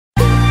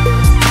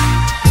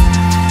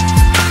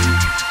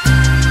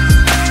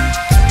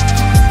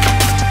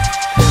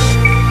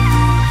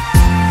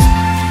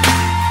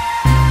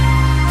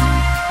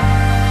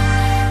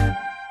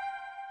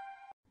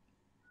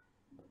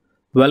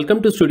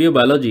Welcome to Studio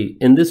Biology.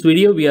 In this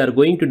video, we are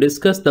going to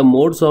discuss the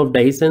modes of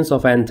dehiscence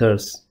of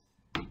anthers.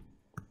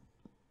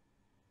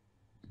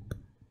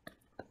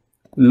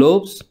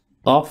 Lobes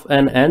of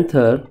an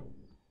anther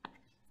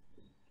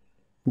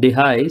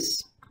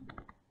dehisce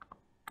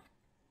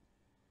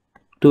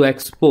to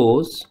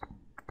expose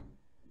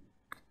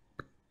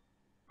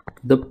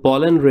the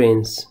pollen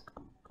grains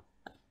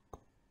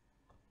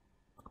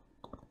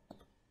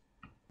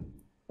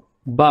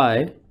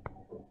by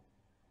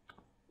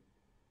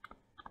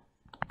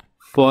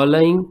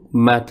following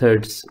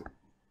methods.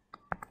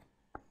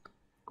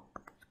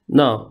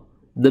 Now,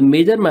 the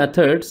major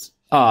methods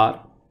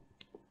are: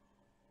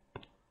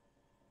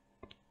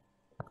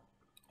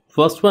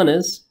 first one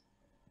is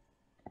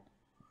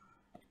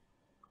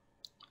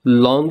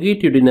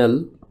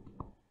longitudinal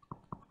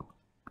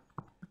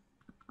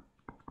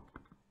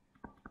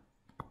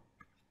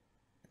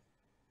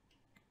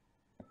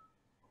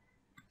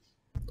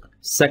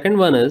second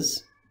one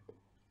is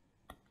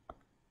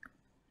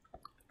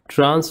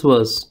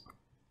transverse.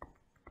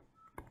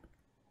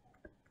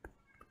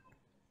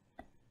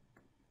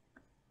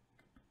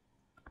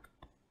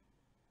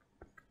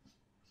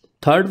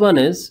 Third one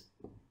is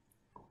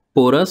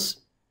porous.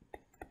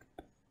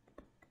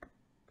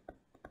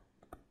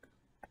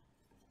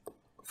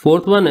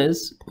 Fourth one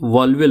is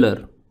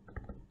valvular.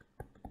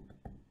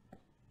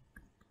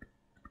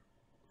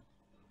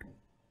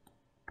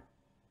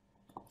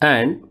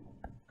 And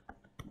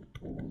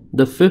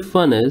the fifth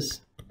one is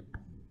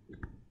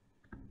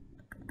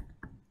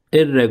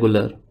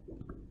irregular.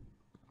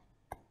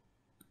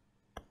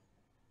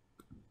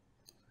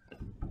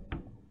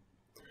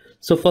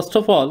 So first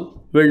of all,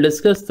 we'll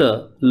discuss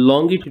the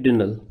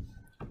longitudinal.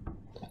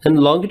 In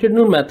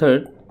longitudinal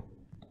method,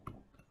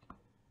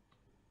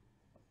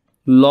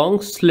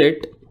 long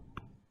slit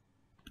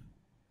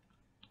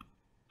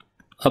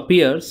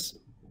appears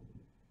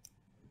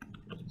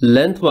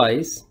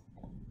lengthwise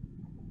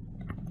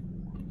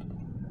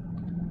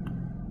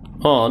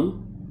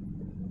on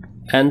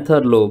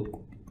anther lobe.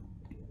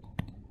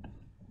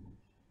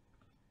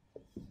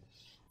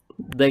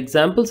 The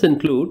examples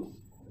include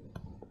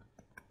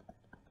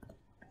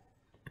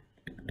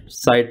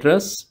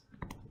citrus,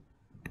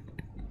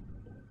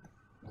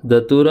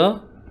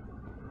 datura,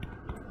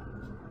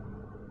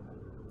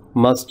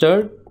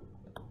 mustard,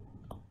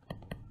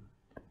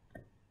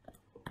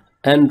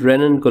 and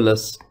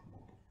ranunculus.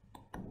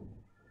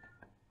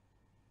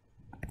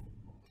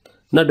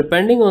 Now,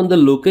 depending on the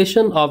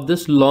location of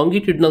this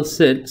longitudinal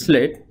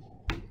slit,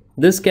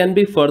 this can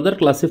be further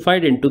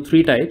classified into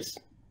three types.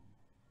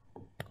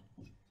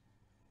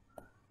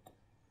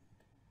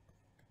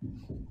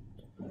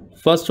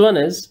 First one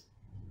is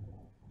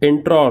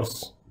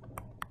intrors.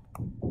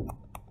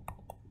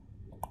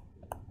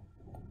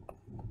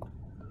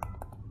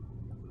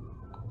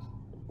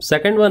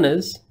 Second one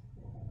is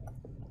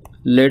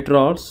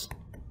laterors.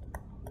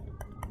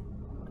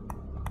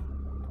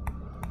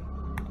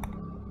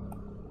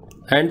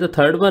 And the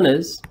third one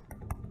is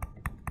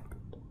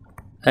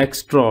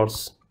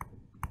extrors.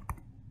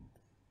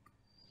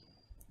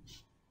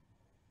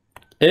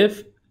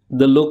 If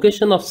the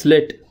location of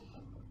slit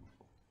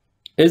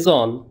is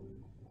on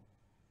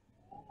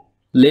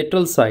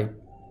lateral side,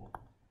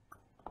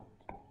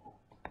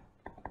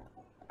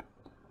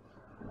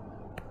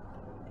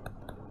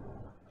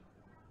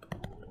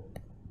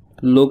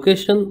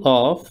 location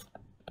of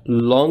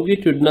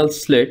longitudinal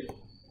slit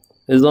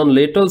is on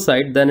lateral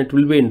side, then it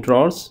will be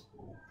intrors.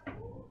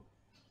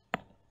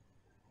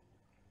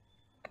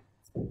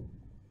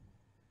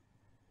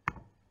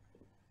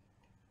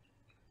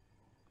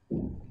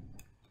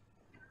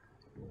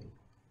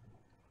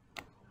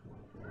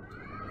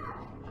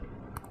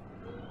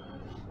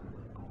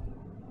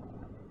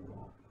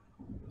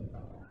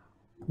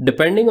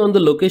 Depending on the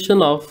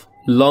location of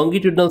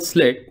longitudinal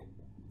slit,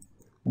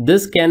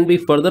 this can be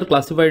further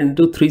classified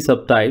into three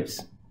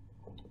subtypes.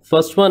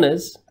 First one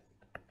is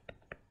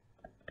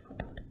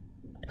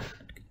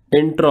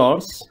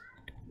intrors.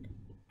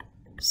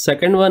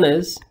 Second one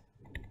is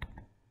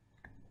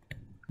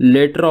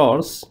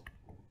laterors.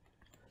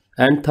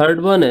 And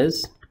third one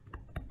is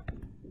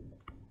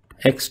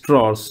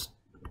extrors.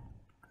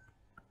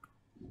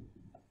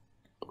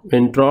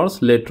 Intrors,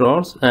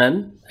 laterors,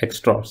 and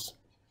extrors.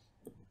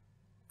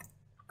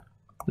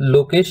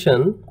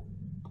 Location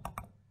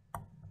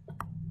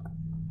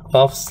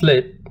of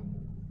slit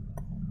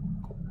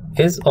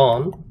is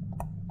on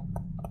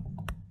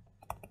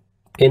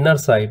inner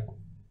side.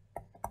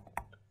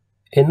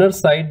 Inner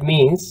side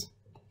means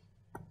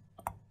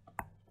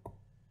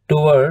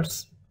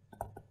towards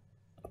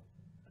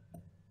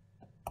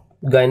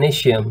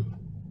gynoecium.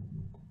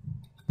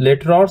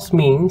 Laterors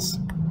means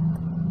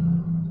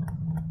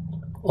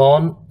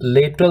on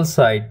lateral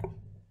side,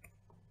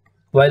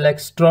 while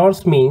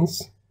extrors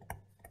means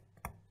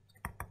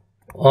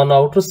on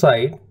outer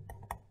side,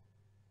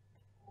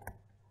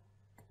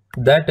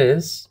 that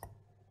is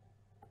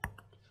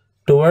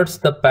towards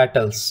the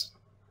petals.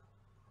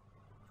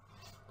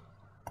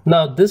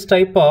 Now this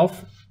type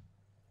of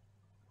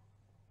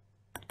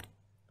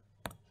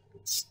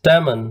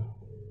stamen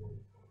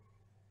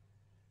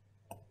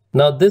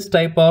Now this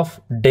type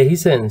of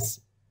dehiscence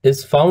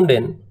is found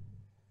in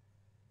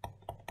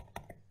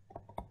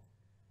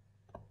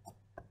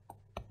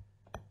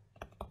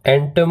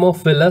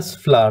entomophilous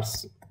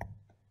flowers.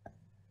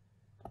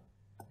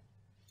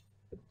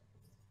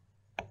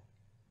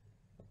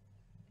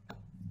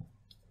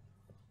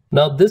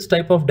 Now this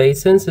type of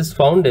dehiscence is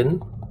found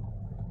in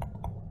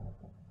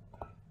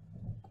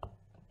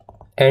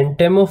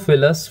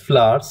entomophilous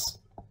flowers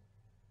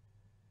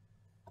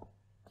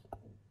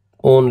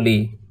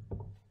only,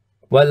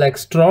 while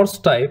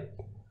Extros type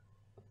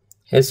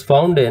is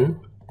found in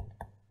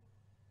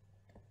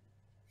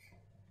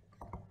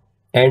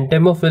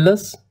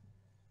entomophilous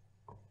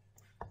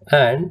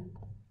and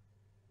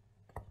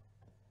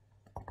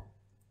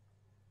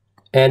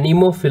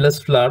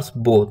anemophilous flowers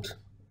both.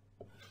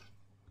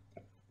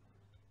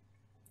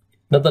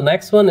 Now the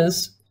next one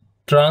is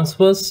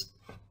transverse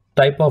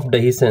type of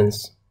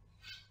dehiscence.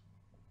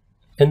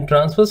 In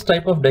transverse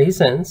type of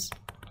dehiscence,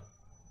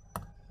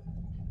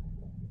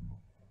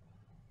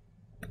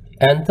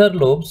 anther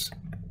lobes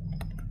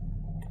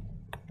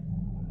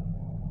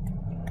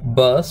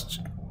burst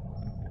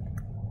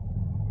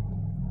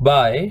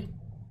by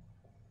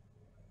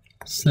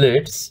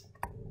slits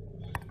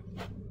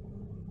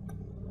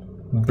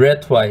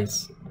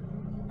breadthwise.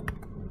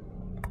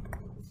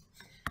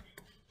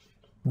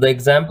 The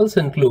examples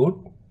include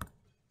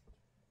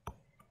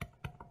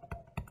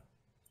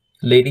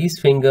lady's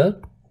finger,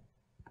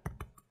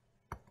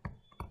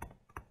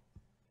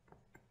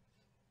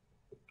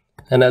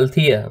 and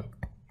Althea.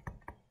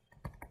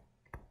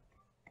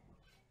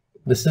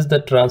 This is the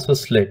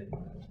transverse slit.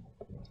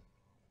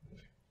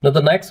 Now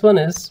the next one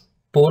is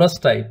porous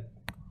type.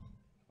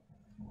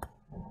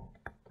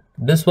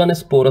 This one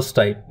is porous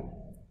type.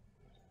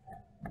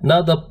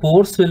 Now the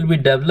pores will be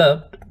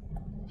developed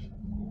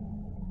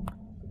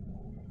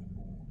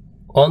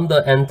on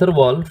the anther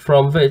wall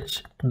from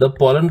which the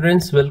pollen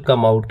grains will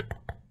come out.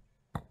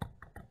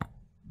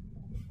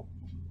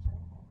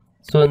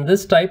 So in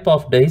this type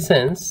of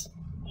dehiscence,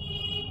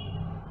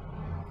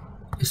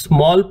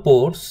 small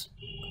pores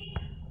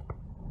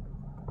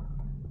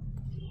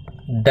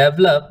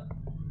develop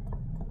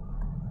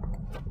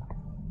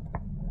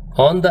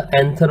on the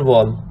anther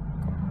wall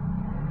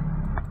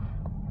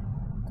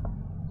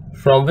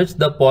from which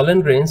the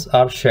pollen grains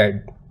are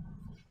shed.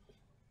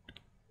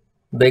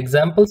 The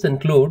examples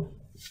include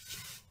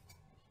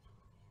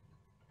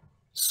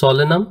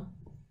solanum,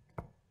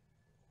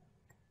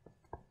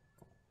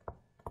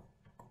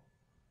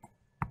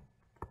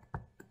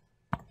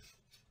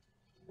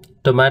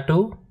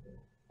 tomato,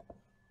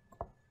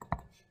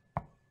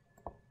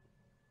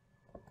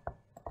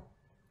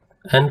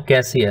 and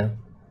cassia.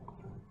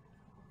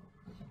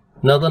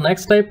 Now the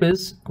next type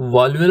is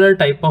valvular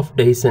type of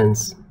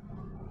dehiscence.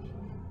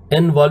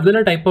 In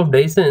valvular type of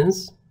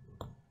dehiscence,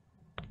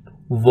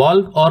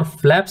 valve or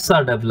flaps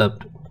are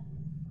developed.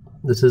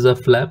 This is a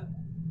flap,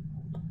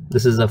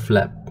 this is a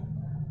flap.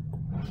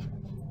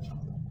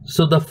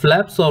 So the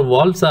flaps or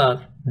valves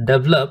are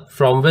developed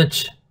from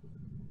which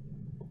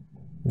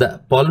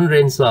the pollen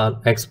grains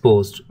are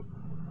exposed.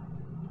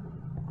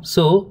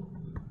 So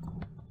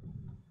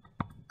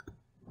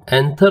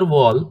anther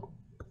wall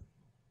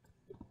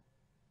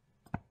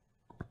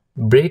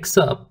breaks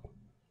up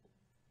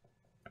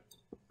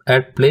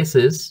at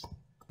places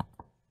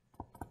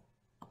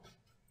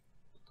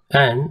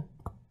and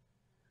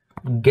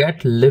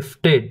get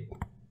lifted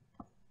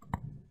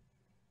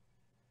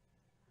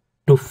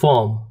to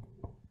form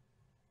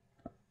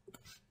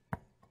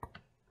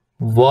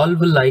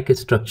valve-like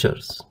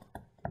structures.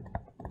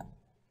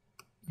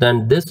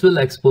 Then this will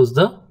expose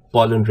the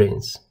pollen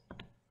grains.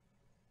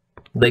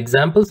 The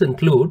examples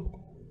include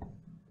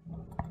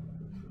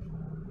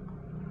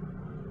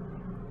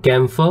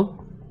camphor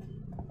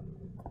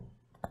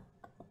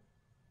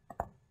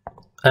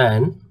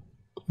and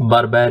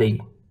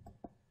barberry.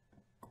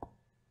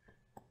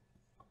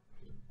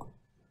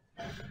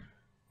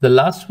 The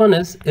last one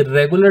is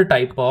irregular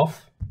type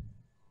of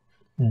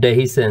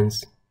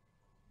dehiscence.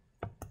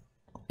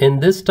 In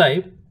this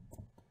type,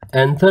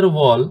 anther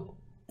wall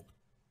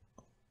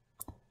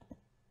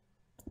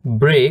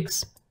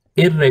breaks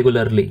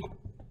irregularly.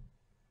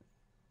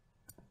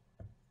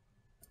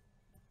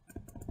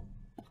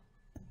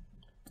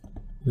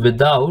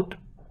 Without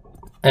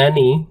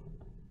any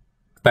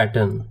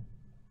pattern.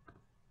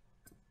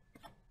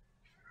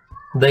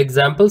 The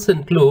examples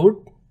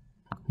include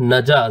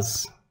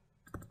najas.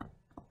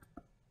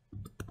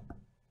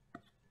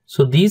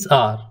 So these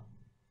are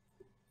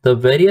the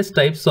various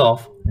types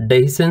of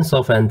dehiscence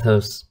of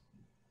anthers,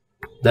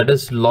 that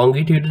is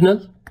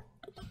longitudinal,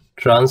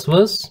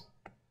 transverse,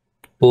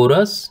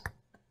 porous,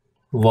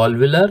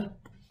 valvular,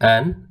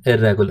 and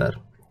irregular.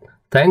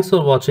 Thanks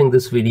for watching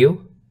this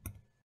video.